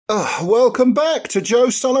welcome back to Joe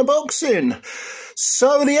Stunner Boxing.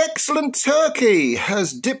 So the excellent Turkey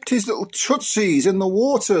has dipped his little tootsies in the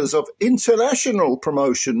waters of international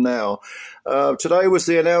promotion now. Today was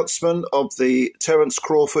the announcement of the Terence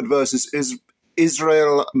Crawford versus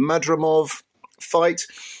Israil Madrimov fight.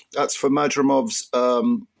 That's for Madrimov's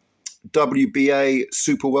WBA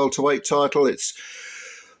super-welterweight title. It's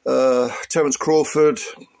Terence Crawford,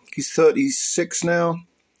 he's 36 now,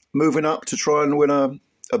 moving up to try and win a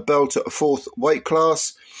belt at a fourth weight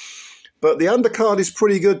class. But the undercard is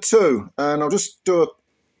pretty good too, and I'll just do a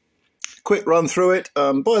quick run through it.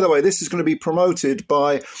 By the way, this is going to be promoted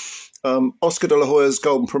by Oscar De La Hoya's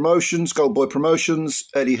Golden Boy Promotions,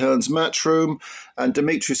 Eddie Hearn's Matchroom, and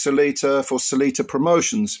Dimitri Salita for Salita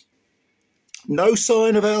Promotions. No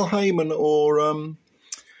sign of Al Heyman or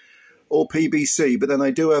PBC, but then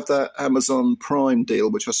they do have that Amazon Prime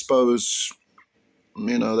deal, which I suppose,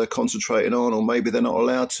 you know, they're concentrating on, or maybe they're not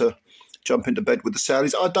allowed to jump into bed with the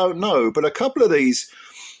Saudis. I don't know, but a couple of these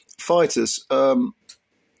fighters,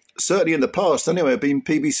 certainly in the past anyway, have been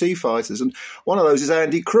PBC fighters, and one of those is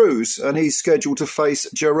Andy Cruz, and he's scheduled to face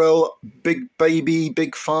Jarrell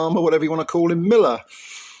Big Farmer, whatever you want to call him, Miller.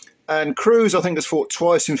 And Cruz, I think, has fought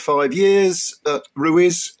twice in 5 years.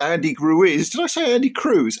 Andy Ruiz, did I say Andy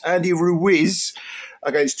Cruz? Andy Ruiz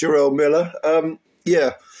against Jarrell Miller.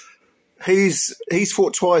 Yeah, he's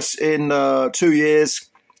fought twice in 2 years,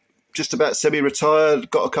 just about semi-retired,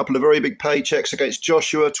 got a couple of very big paychecks against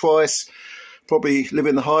Joshua twice, probably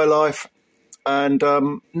living the high life, and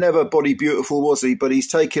never body beautiful, was he? But he's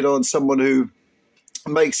taken on someone who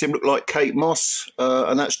makes him look like Kate Moss,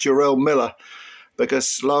 and that's Jarrell Miller.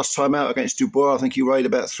 Because last time out against Dubois, I think he weighed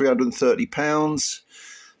about 330 pounds.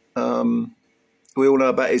 We all know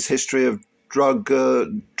about his history of drug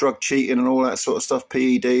cheating and all that sort of stuff,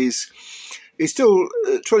 PEDs. He's still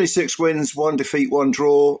 26 wins, 1 defeat, 1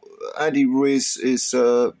 draw. Andy Ruiz is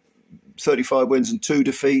 35 wins and 2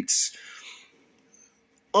 defeats.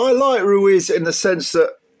 I like Ruiz in the sense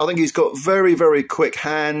that I think he's got very, very quick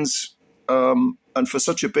hands. And for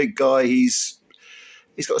such a big guy, he's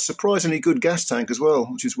got a surprisingly good gas tank as well,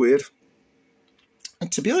 which is weird.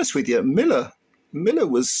 And to be honest with you, Miller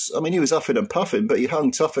was, I mean, he was huffing and puffing, but he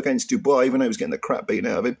hung tough against Dubois, even though he was getting the crap beaten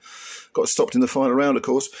out of him. Got stopped in the final round, of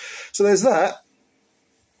course. So there's that.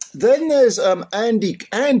 Then there's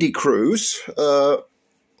Andy Cruz,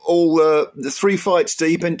 all the 3 fights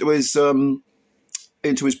deep into his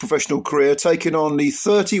professional career, taking on the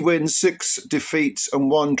 30 wins, 6 defeats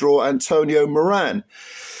and 1 draw Antonio Moran.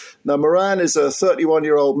 Now, Moran is a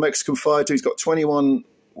 31-year-old Mexican fighter. He's got 21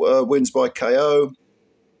 wins by KO.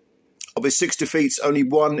 Of his 6 defeats, only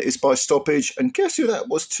 1 is by stoppage. And guess who that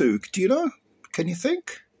was to? Do you know? Can you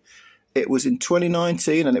think? It was in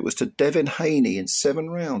 2019, and it was to Devin Haney in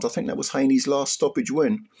 7 rounds. I think that was Haney's last stoppage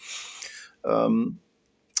win.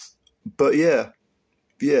 But yeah,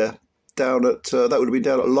 down at that would have been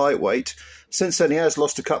down at lightweight. Since then, he has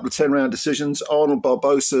lost a couple of 10-round decisions. Arnold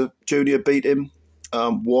Barbosa Jr. beat him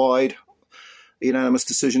wide, unanimous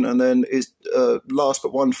decision, and then his last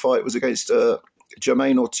but 1 fight was against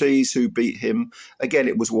Jermaine Ortiz, who beat him. Again,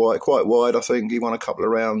 it was quite wide. I think he won a couple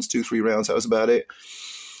of rounds, 2-3 rounds. That was about it.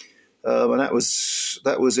 And that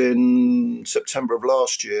was in September of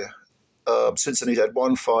last year. Since then, he's had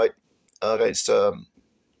 1 fight against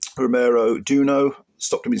Romero Duno,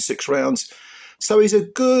 stopped him in 6 rounds. So he's a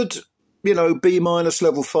good, B-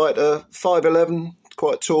 level fighter, 5'11",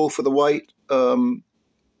 quite tall for the weight.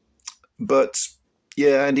 But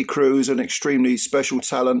yeah, Andy Cruz, an extremely special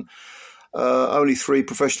talent. Only 3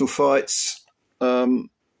 professional fights. What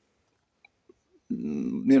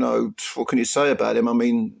can you say about him? I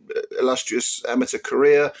mean, illustrious amateur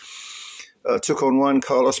career. Took on Juan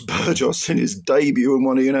Carlos Burgos in his debut and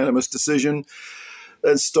won a unanimous decision.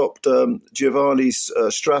 Then stopped Giovanni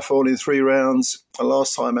Straffon in 3 rounds. And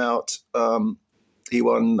last time out, he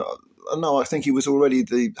won. No, I think he was already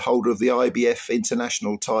the holder of the IBF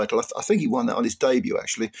international title. I think he won that on his debut,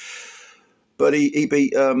 actually. But he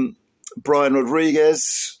beat Brian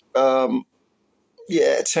Rodriguez.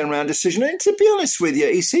 10-round decision. And to be honest with you,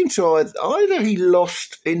 he seemed to either he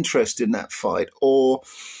lost interest in that fight, or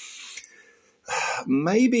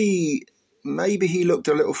maybe he looked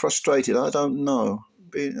a little frustrated. I don't know.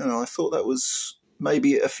 I thought that was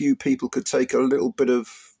maybe a few people could take a little bit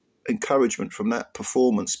of encouragement from that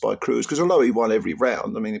performance by Cruz, because although he won every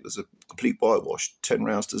round, I mean, it was a complete whitewash, 10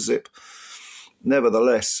 rounds to zip.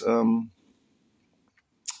 Nevertheless,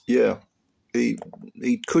 he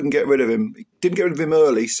couldn't get rid of him. He didn't get rid of him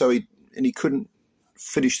early, so he couldn't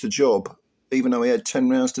finish the job, even though he had 10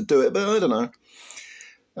 rounds to do it. But I don't know.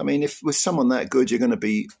 I mean, if with someone that good, you're going to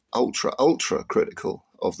be ultra critical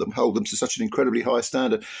of them, hold them to such an incredibly high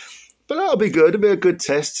standard. But that'll be good. It'll be a good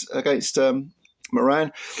test against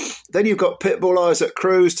Moran. Then you've got Pitbull Isaac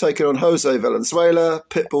Cruz taking on Jose Valenzuela.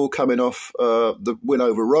 Pitbull coming off the win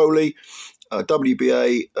over Rowley,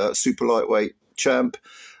 WBA super lightweight champ.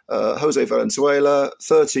 Jose Valenzuela,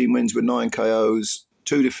 13 wins with 9 KOs,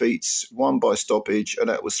 2 defeats, 1 by stoppage, and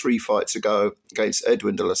that was 3 fights ago against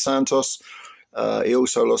Edwin de los Santos. He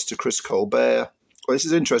also lost to Chris Colbert. Well, this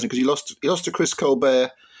is interesting because he lost to Chris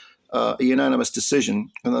Colbert a unanimous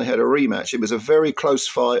decision, and they had a rematch. It was a very close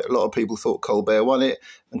fight. A lot of people thought Colbert won it,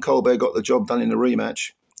 and Colbert got the job done in the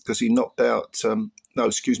rematch because he knocked out, I'm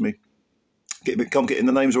getting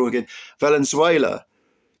the names wrong again, Valenzuela.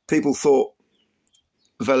 People thought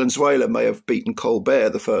Valenzuela may have beaten Colbert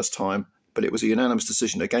the first time, but it was a unanimous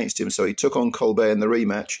decision against him, so he took on Colbert in the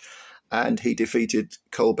rematch, and he defeated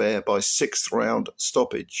Colbert by 6th round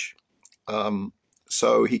stoppage.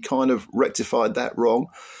 So he kind of rectified that wrong.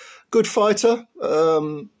 Good fighter.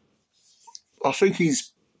 I think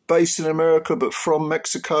he's based in America, but from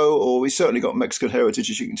Mexico, or he's certainly got Mexican heritage,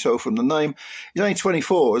 as you can tell from the name. He's only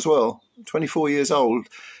 24 as well, 24 years old.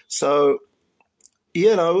 So,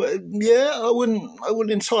 you know, yeah, I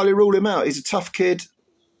wouldn't entirely rule him out. He's a tough kid,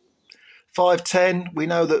 5'10". We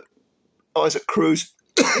know that Isaac Cruz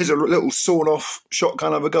is a little sawn-off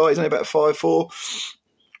shotgun of a guy. He's only about 5'4".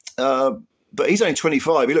 But he's only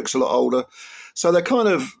 25. He looks a lot older. So they're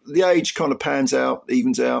the age kind of pans out,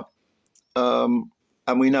 evens out. And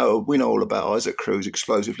we know all about Isaac Cruz,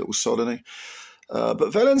 explosive little sod, isn't he?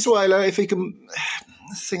 But Valenzuela, if he can,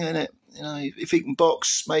 thing in it, you know, if he can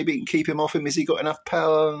box, maybe he can keep him off him. Has he got enough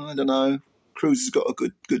power? I don't know. Cruz has got a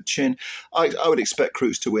good chin. I would expect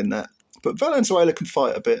Cruz to win that. But Valenzuela can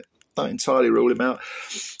fight a bit. Don't entirely rule him out.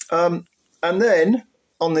 And then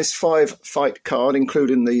on this 5-fight card,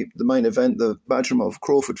 including the main event, the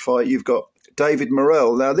Madrimov-Crawford fight, you've got David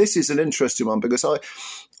Morrell. Now, this is an interesting one because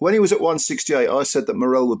when he was at 168, I said that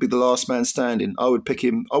Morrell would be the last man standing. I would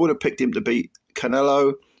have picked him to beat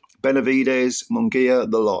Canelo, Benavidez,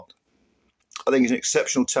 Munguia, the lot. I think he's an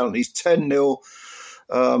exceptional talent. He's 10-0,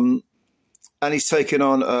 and he's taken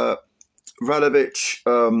on Radovic.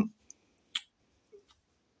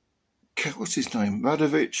 What's his name?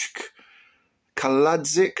 Radovic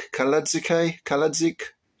Kaladzik,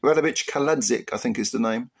 Radovic Kaladzik, I think is the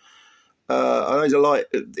name. I know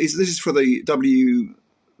this is for the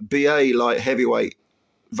WBA light heavyweight,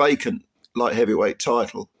 vacant light heavyweight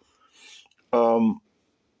title. How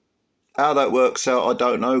that works out, I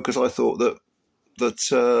don't know, because I thought that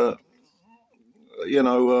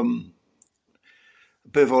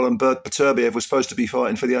Bivol and Beterbiev were supposed to be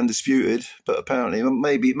fighting for the undisputed, but apparently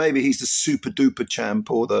maybe he's the super duper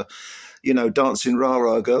champ or the dancing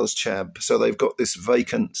rah-rah girls champ. So they've got this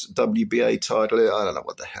vacant WBA title. I don't know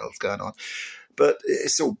what the hell's going on, but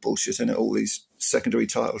it's all bullshit, isn't it? All these secondary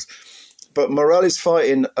titles. But Morrell is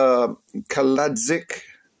fighting Kaladzik.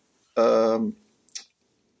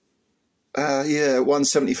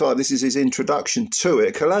 175. This is his introduction to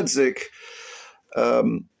it. Kaladzik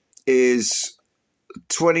is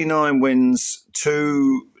 29 wins,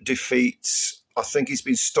 2 defeats. I think he's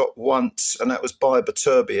been stopped once, and that was by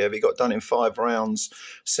Beterbiev. He got done in 5 rounds.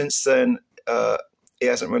 Since then, he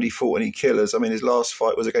hasn't really fought any killers. I mean, his last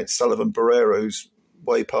fight was against Sullivan Barrera, who's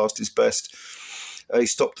way past his best. He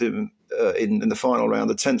stopped him in the final round,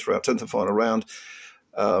 the 10th and final round.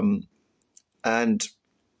 And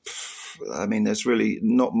I mean, there's really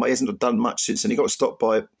not, he hasn't done much since then. He got stopped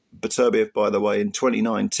by Beterbiev, by the way, in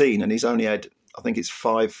 2019, and he's only had, I think it's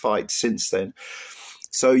 5 fights since then.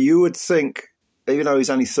 So you would think, even though he's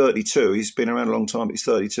only 32, he's been around a long time, but he's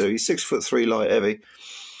 32, he's 6'3" light heavy.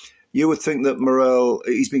 You would think that Morrell,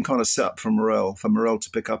 he's been kind of set up for Morrell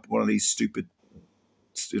to pick up one of these stupid,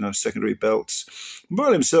 secondary belts.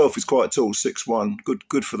 Morrell himself is quite tall, 6'1",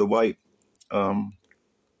 good for the weight. And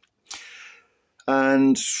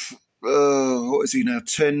what is he now?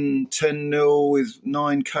 10-0 with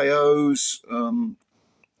 9 KOs.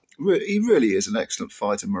 He really is an excellent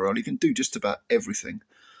fighter, Morrell. He can do just about everything.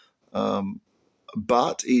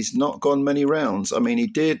 But he's not gone many rounds. I mean, he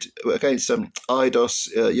did against Eidos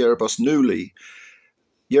Yerebos-Nuli.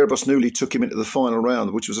 Yerebos-Nuli took him into the final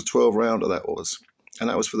round, which was a 12-rounder, that was. And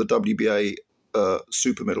that was for the WBA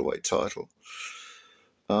super middleweight title.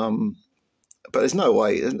 But there's no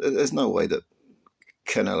way that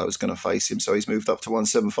Canelo's going to face him, so he's moved up to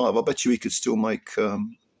 175. I bet you he could still make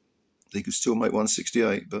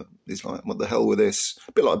 168, but he's like, what the hell with this?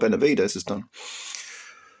 A bit like Benavidez has done.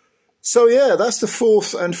 So yeah, that's the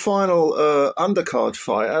 4th and final undercard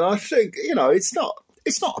fight, and I think it's not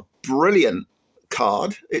a brilliant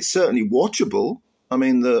card. It's certainly watchable. I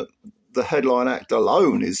mean, the the headline act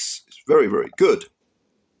alone is very, very good.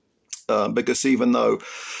 Because even though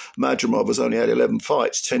Madrimov has only had 11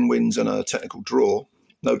 fights, 10 wins and a technical draw,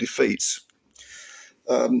 no defeats,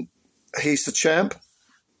 he's the champ.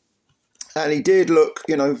 And he did look,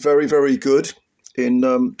 you know, very, very good in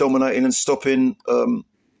dominating and stopping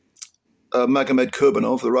Magomed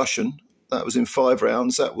Kurbanov, the Russian. That was in 5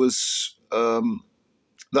 rounds. That was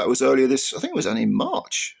earlier this, I think it was only in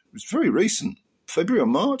March. It was very recent, February or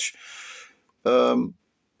March. And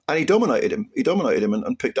he dominated him. He dominated him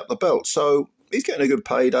and picked up the belt. So he's getting a good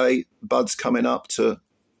payday. Bud's coming up to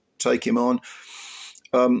take him on.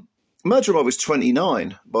 Madrimov is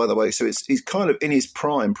 29, by the way, so he's kind of in his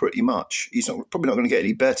prime pretty much. He's probably not going to get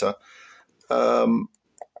any better.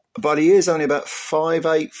 But he is only about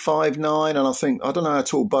 5'8", 5'9", and I don't know how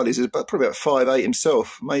tall Bud is, but probably about 5'8"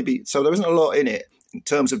 himself, maybe. So there isn't a lot in it in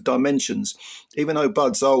terms of dimensions. Even though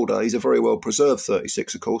Bud's older, he's a very well-preserved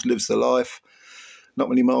 36, of course, lives the life. Not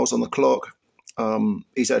many miles on the clock.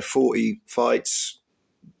 He's had 40 fights,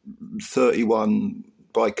 31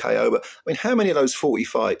 by KO. But I mean, how many of those 40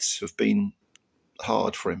 fights have been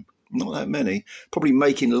hard for him? Not that many. Probably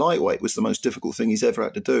making lightweight was the most difficult thing he's ever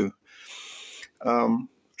had to do.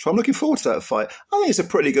 So I'm looking forward to that fight. I think it's a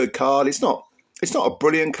pretty good card. It's not a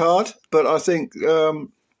brilliant card, but I think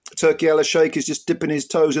Turki Al-Sheikh is just dipping his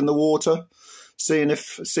toes in the water, seeing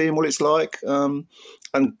what it's like.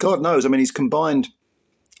 And God knows, I mean, he's combined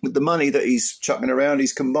with the money that he's chucking around.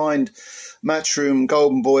 He's combined Matchroom,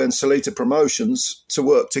 Golden Boy, and Salita Promotions to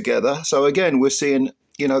work together. So again, we're seeing,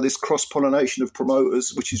 you know, this cross-pollination of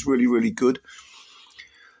promoters, which is really, really good.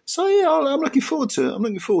 So yeah, I'm looking forward to it. I'm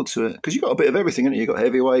looking forward to it because you got a bit of everything, haven't you? You got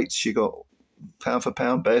heavyweights, you got pound for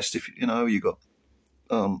pound best. If you know, you got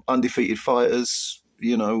undefeated fighters.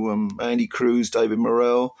 You know, Andy Cruz, David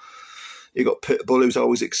Morrell. You got Pitbull, who's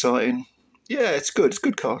always exciting. Yeah, it's good. It's a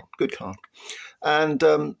good card. Good card.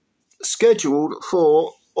 And scheduled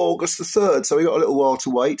for August the 3rd. So we got a little while to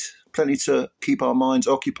wait. Plenty to keep our minds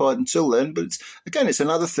occupied until then. But it's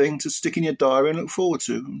another thing to stick in your diary and look forward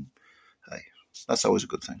to. And, hey, that's always a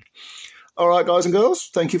good thing. All right, guys and girls,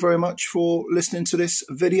 thank you very much for listening to this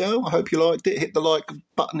video. I hope you liked it. Hit the like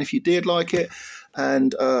button if you did like it.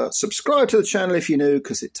 And subscribe to the channel if you're new,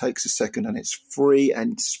 because it takes a second and it's free.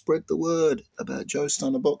 And spread the word about Joe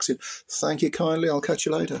Stunner Boxing. Thank you kindly. I'll catch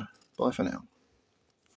you later. Bye for now.